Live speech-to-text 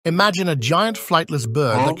Imagine a giant flightless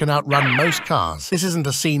bird that can outrun most cars. This isn't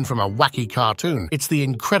a scene from a wacky cartoon. It's the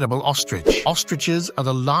incredible ostrich. Ostriches are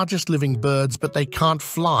the largest living birds, but they can't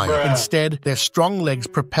fly. Instead, their strong legs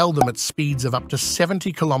propel them at speeds of up to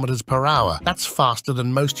 70 kilometers per hour. That's faster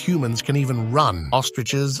than most humans can even run.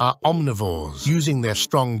 Ostriches are omnivores, using their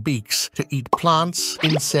strong beaks to eat plants,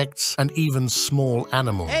 insects, and even small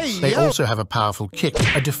animals. They also have a powerful kick,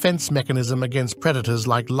 a defense mechanism against predators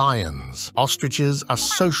like lions. Ostriches are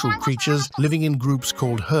social creatures living in groups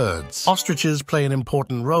called herds. Ostriches play an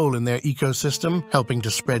important role in their ecosystem, helping to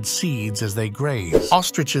spread seeds as they graze.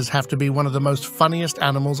 Ostriches have to be one of the most funniest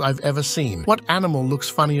animals I've ever seen. What animal looks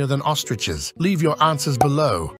funnier than ostriches? Leave your answers below.